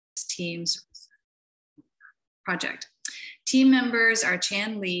team's project. Team members are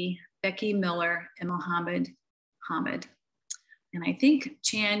Chan Lee, Becky Miller, and Mohammed Hamid. And I think,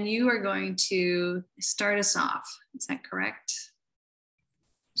 Chan, you are going to start us off. Is that correct?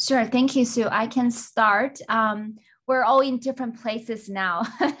 Sure. Thank you, Sue. I can start. We're all in different places now.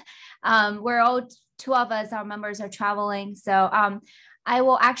 We're all, two of us, our members are traveling. So I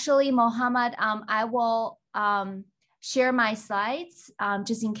will actually, Mohammed, I will share my slides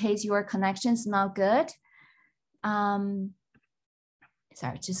just in case your connection is not good. Sorry,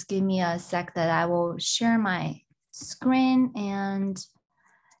 just give me a sec that I will share my screen and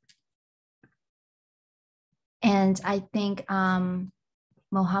I think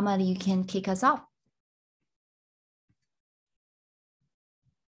Mohammed, you can kick us off.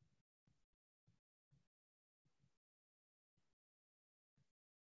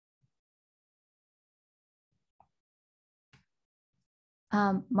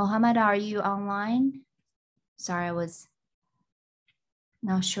 Mohammed, are you online? Sorry, I was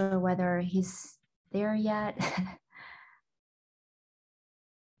not sure whether he's there yet.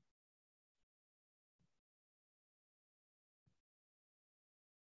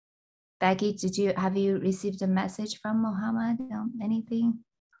 Becky, have you received a message from Mohammed? Anything?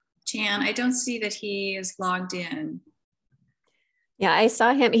 Chan, I don't see that he is logged in. Yeah, I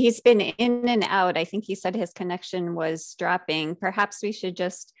saw him. He's been in and out. I think he said his connection was dropping. Perhaps we should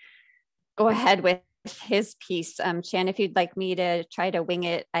just go ahead with his piece. Chan, if you'd like me to try to wing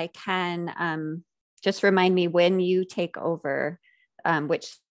it, I can. Just remind me when you take over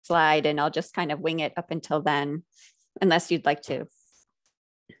which slide, and I'll just kind of wing it up until then, unless you'd like to.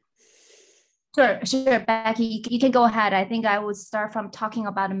 Sure, Becky, you can go ahead. I think I would start from talking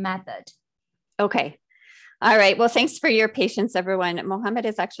about a method. Okay. All right. Well, thanks for your patience, everyone. Mohammed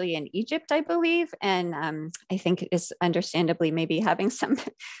is actually in Egypt, I believe, and I think is understandably maybe having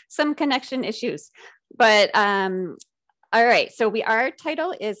some connection issues. But all right. So our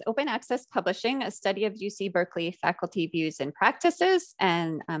title is Open Access Publishing, a study of UC Berkeley faculty views and practices.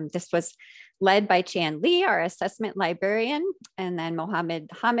 And this was led by Chan Lee, our assessment librarian. And then Mohammed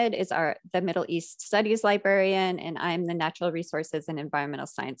Hamid is the Middle East Studies librarian. And I'm the Natural Resources and Environmental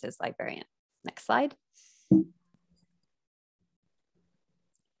Sciences librarian. Next slide.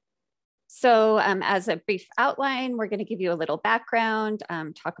 So as a brief outline, we're going to give you a little background,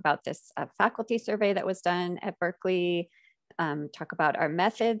 talk about this faculty survey that was done at Berkeley, talk about our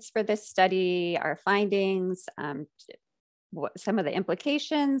methods for this study, our findings, some of the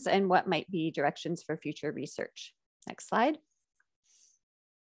implications, and what might be directions for future research. Next slide.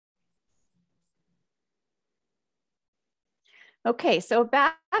 Okay, so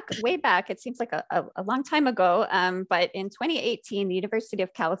way back, it seems like a long time ago, but in 2018, the University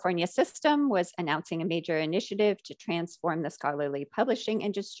of California system was announcing a major initiative to transform the scholarly publishing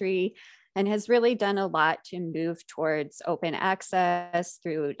industry and has really done a lot to move towards open access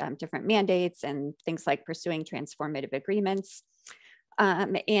through different mandates and things like pursuing transformative agreements.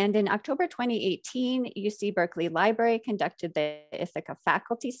 And in October 2018, UC Berkeley Library conducted the Ithaca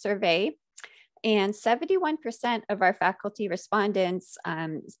Faculty Survey. And 71% of our faculty respondents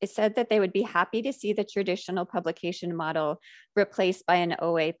said that they would be happy to see the traditional publication model replaced by an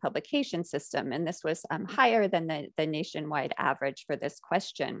OA publication system. And this was higher than the nationwide average for this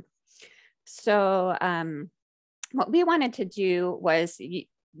question. So what we wanted to do was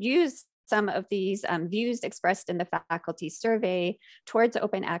use some of these views expressed in the faculty survey towards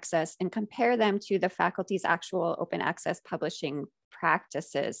open access and compare them to the faculty's actual open access publishing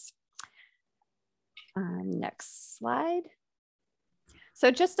practices. Next slide.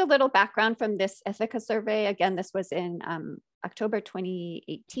 So just a little background from this Ithaca survey. Again, this was in October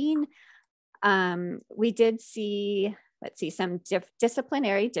 2018. We did see, some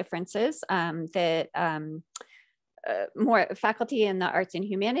disciplinary differences that more faculty in the arts and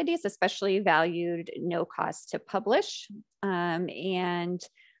humanities especially valued no cost to publish.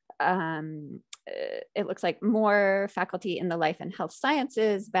 It looks like more faculty in the life and health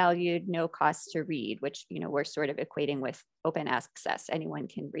sciences valued no cost to read, which we're sort of equating with open access, anyone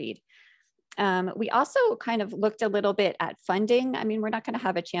can read. We also kind of looked a little bit at funding. I mean, we're not going to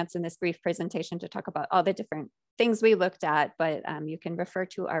have a chance in this brief presentation to talk about all the different things we looked at, but you can refer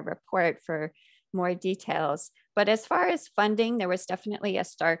to our report for more details. But as far as funding, there was definitely a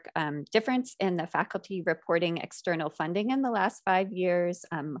stark difference in the faculty reporting external funding in the last 5 years.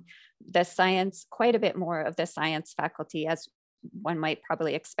 Quite a bit more of the science faculty, as one might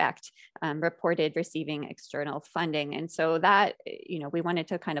probably expect, reported receiving external funding. And so that, we wanted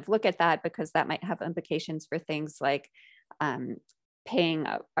to kind of look at that because that might have implications for things like paying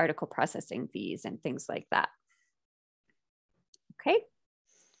article processing fees and things like that. Okay.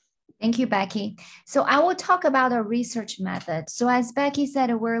 Thank you, Becky. So I will talk about a research method. So as Becky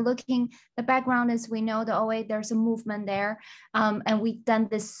said, we're looking, the background is we know the OA, there's a movement there. And we've done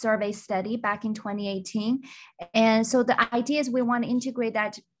this survey study back in 2018. And so the idea is we want to integrate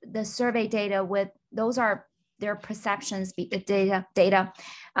that, the survey data with, those are their perceptions, data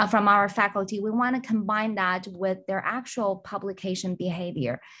from our faculty. We want to combine that with their actual publication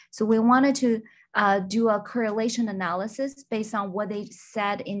behavior. So we wanted to do a correlation analysis based on what they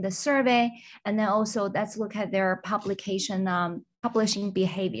said in the survey. And then also let's look at their publication, publishing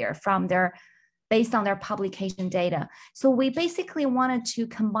behavior from their, based on their publication data. So we basically wanted to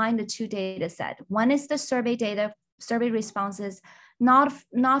combine the two data set. One is the survey data, survey responses, not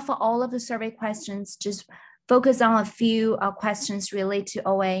for all of the survey questions, just focus on a few questions related to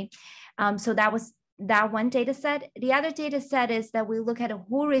OA. So that was that one data set. The other data set is that we look at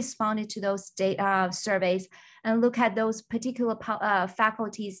who responded to those data surveys and look at those particular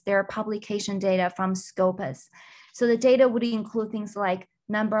faculties, their publication data from Scopus. So the data would include things like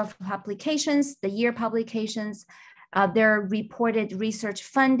number of publications, the year publications, their reported research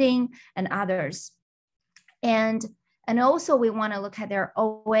funding, and others. And also we want to look at their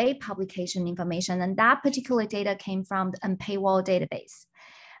OA publication information, and that particular data came from the Paywall database.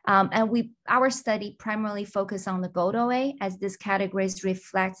 And our study primarily focused on the Gold OA, as this category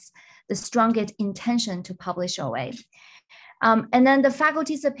reflects the strongest intention to publish OA. And then the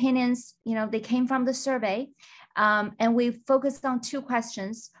faculty's opinions, they came from the survey, and we focused on two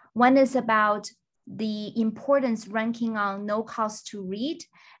questions. One is about the importance ranking on no cost to read,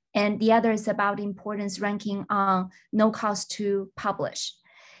 and the other is about importance ranking on no cost to publish.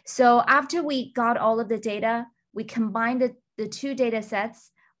 So after we got all of the data, we combined the two data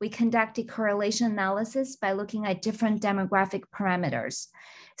sets. We conducted correlation analysis by looking at different demographic parameters.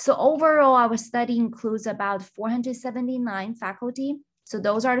 So overall, our study includes about 479 faculty. So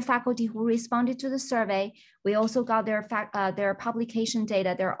those are the faculty who responded to the survey. We also got their publication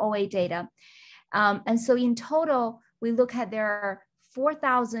data, their OA data. And so in total, we look at their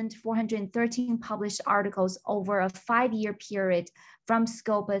 4,413 published articles over a 5-year period from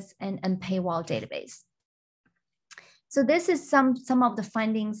Scopus and Paywall database. So this is some of the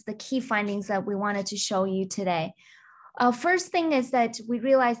findings, the key findings that we wanted to show you today. First thing is that we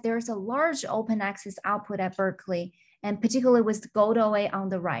realized there's a large open access output at Berkeley, and particularly with the Gold OA on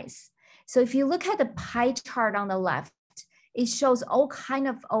the rise. So if you look at the pie chart on the left, it shows all kind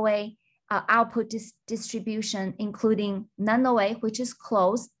of OA output distribution, including non-OA, which is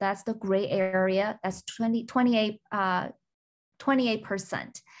closed. That's the gray area. That's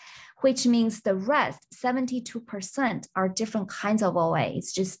 28%. Which means the rest, 72%, are different kinds of OA.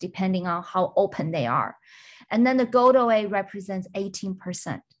 It's just depending on how open they are. And then the Gold OA represents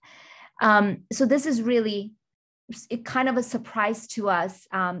 18%. So this is really kind of a surprise to us,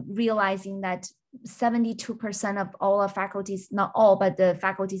 realizing that 72% of all our faculties, not all, but the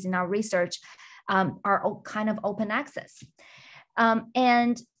faculties in our research are kind of open access.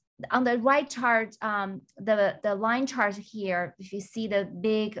 And on the right chart, the line chart here, if you see the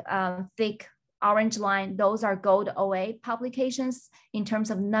big, thick orange line, those are Gold OA publications in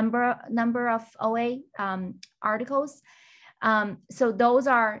terms of number of OA articles. So those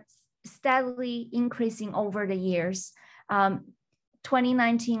are steadily increasing over the years.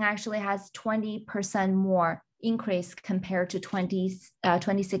 2019 actually has 20% more increase compared to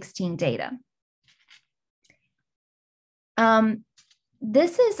 2016 data.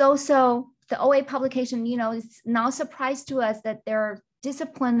 This is also the OA publication, it's not a surprise to us that there are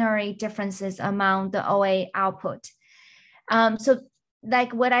disciplinary differences among the OA output. So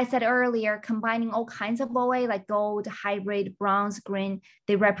like what I said earlier, combining all kinds of OA like gold, hybrid, bronze, green,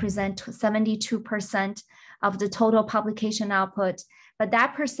 they represent 72% of the total publication output, but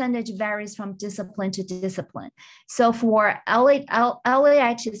that percentage varies from discipline to discipline. So for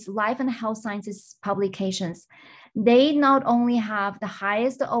LAH's Life and Health Sciences publications, they not only have the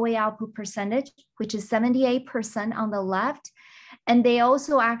highest OA output percentage, which is 78% on the left, and they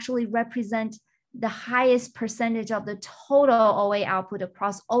also actually represent the highest percentage of the total OA output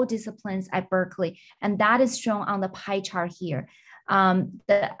across all disciplines at Berkeley. And that is shown on the pie chart here.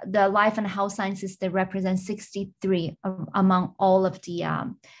 The Life and Health Sciences, they represent 63 among all of the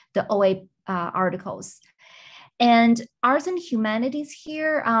OA articles. And Arts and Humanities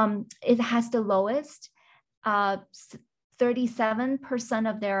here, it has the lowest. 37%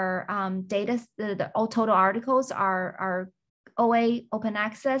 of their data, all total articles are OA open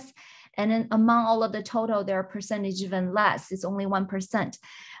access. And then among all of the total, their percentage even less, it's only 1%.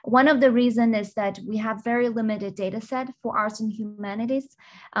 One of the reasons is that we have very limited data set for arts and humanities.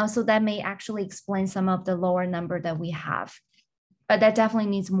 So that may actually explain some of the lower number that we have. but that definitely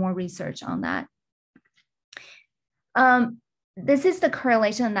needs more research on that. This is the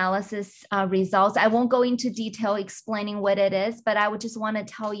correlation analysis results. I won't go into detail explaining what it is, but I would just want to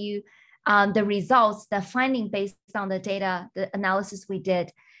tell you the results, the finding based on the data, the analysis we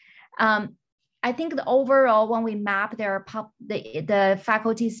did. I think the overall, when we map the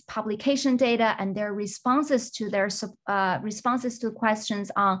faculty's publication data and their responses to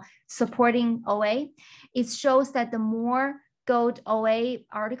questions on supporting OA, it shows that the more Gold OA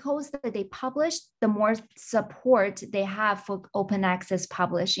articles that they publish, the more support they have for open access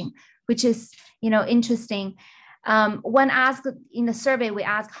publishing, which is, interesting. When asked in the survey, we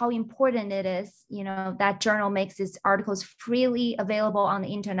asked how important it is, that journal makes its articles freely available on the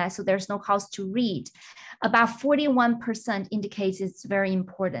internet, so there's no cost to read. About 41% indicates it's very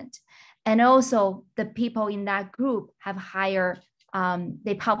important. And also the people in that group have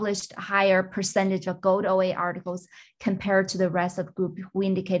they published a higher percentage of Gold OA articles compared to the rest of the group who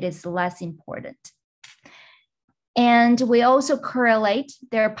indicated it's less important. And we also correlate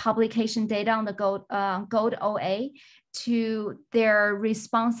their publication data on the Gold OA to their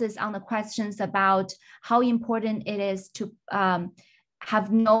responses on the questions about how important it is to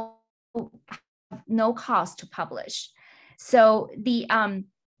have no cost to publish. So based on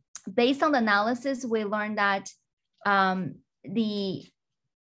the analysis, we learned that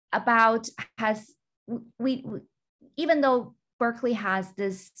even though Berkeley has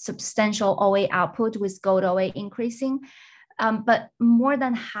this substantial OA output with Gold OA increasing, but more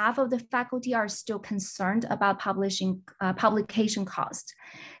than half of the faculty are still concerned about publication cost.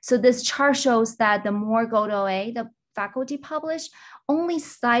 So this chart shows that the more Gold OA the faculty publish, only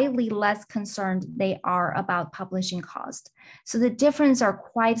slightly less concerned they are about publishing cost. So the difference are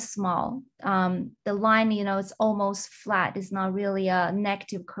quite small. The line, it's almost flat. It's not really a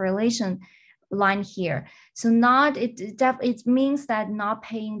negative correlation line here. So it means that not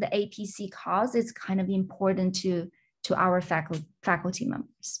paying the APC cost is kind of important to our faculty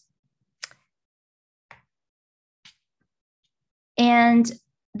members. And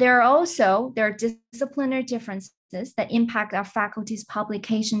there are disciplinary differences that impact our faculty's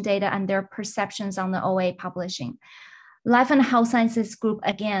publication data and their perceptions on the OA publishing. Life and Health Sciences group,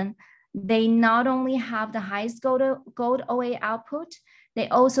 again, they not only have the highest Gold OA output, they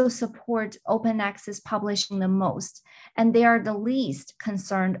also support open access publishing the most, and they are the least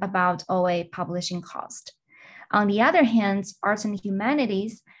concerned about OA publishing cost. On the other hand, Arts and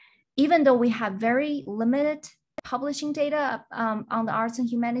Humanities, even though we have very limited publishing data on the Arts and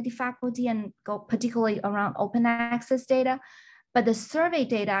Humanities faculty and particularly around open access data, but the survey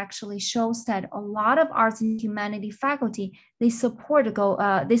data actually shows that a lot of Arts and Humanities faculty, they support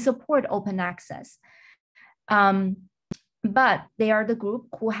open access. But they are the group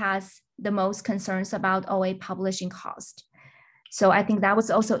who has the most concerns about OA publishing cost. So I think that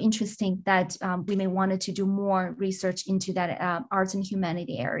was also interesting that we may wanted to do more research into that Arts and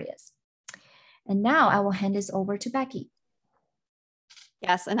Humanities areas. And now I will hand this over to Becky.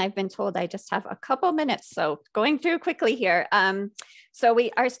 Yes, and I've been told I just have a couple minutes, so going through quickly here.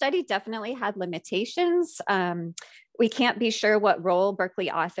 Our study definitely had limitations. We can't be sure what role Berkeley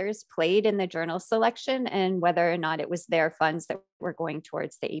authors played in the journal selection and whether or not it was their funds that were going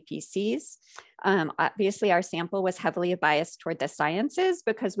towards the APCs. Obviously, our sample was heavily biased toward the sciences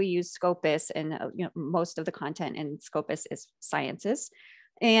because we use Scopus, and most of the content in Scopus is sciences.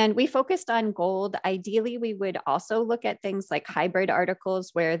 And we focused on Gold. Ideally, we would also look at things like hybrid articles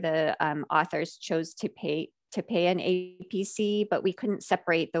where the authors chose to pay an APC, but we couldn't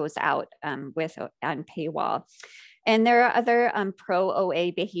separate those out on paywall. And there are other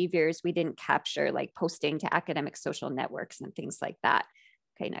pro-OA behaviors we didn't capture, like posting to academic social networks and things like that.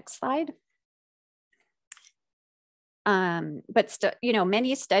 Okay, next slide. But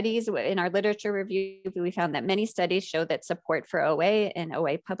many studies in our literature review, we found that many studies show that support for OA and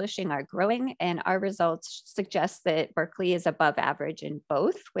OA publishing are growing, and our results suggest that Berkeley is above average in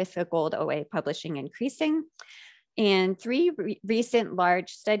both, with the Gold OA publishing increasing. And three recent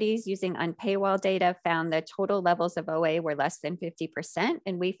large studies using unpaywall data found that total levels of OA were less than 50%,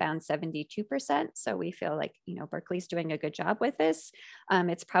 and we found 72%. So we feel like, Berkeley's doing a good job with this.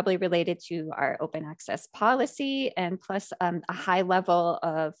 It's probably related to our open access policy and plus a high level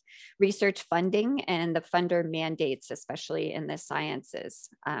of research funding and the funder mandates, especially in the sciences.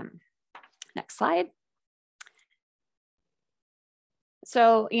 Next slide.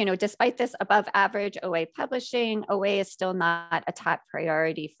 So, despite this above average OA publishing, OA is still not a top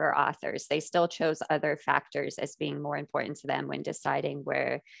priority for authors. They still chose other factors as being more important to them when deciding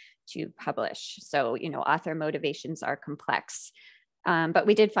where to publish. So, author motivations are complex. But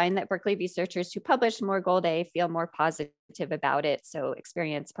we did find that Berkeley researchers who published more Gold A feel more positive about it. So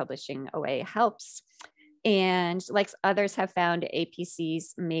experience publishing OA helps. And like others have found,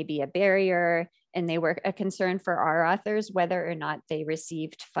 APCs may be a barrier, and they were a concern for our authors whether or not they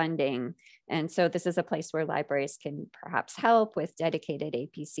received funding. And so this is a place where libraries can perhaps help with dedicated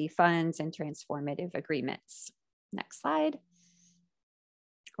APC funds and transformative agreements. Next slide.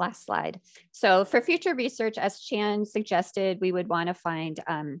 Last slide. So for future research, as Chan suggested, we would want to find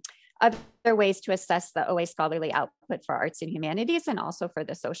other ways to assess the OA scholarly output for arts and humanities and also for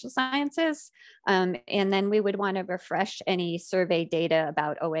the social sciences. And then we would want to refresh any survey data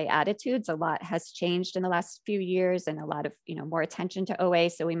about OA attitudes. A lot has changed in the last few years and a lot of more attention to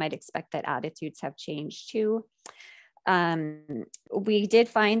OA. So we might expect that attitudes have changed too. We did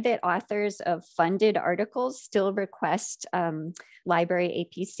find that authors of funded articles still request library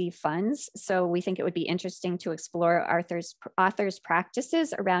APC funds. So we think it would be interesting to explore authors'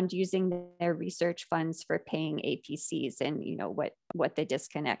 practices around using their research funds for paying APCs and what the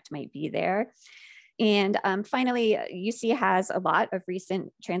disconnect might be there. And finally, UC has a lot of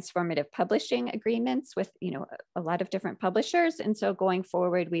recent transformative publishing agreements with a lot of different publishers. And so going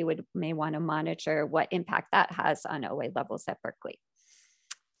forward, we may want to monitor what impact that has on OA levels at Berkeley.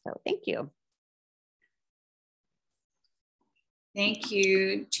 So thank you. Thank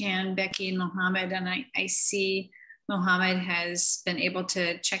you, Chan, Becky, and Mohammed. And I see Mohammed has been able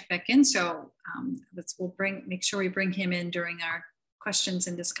to check back in. So we'll make sure we bring him in during our questions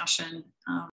and discussion.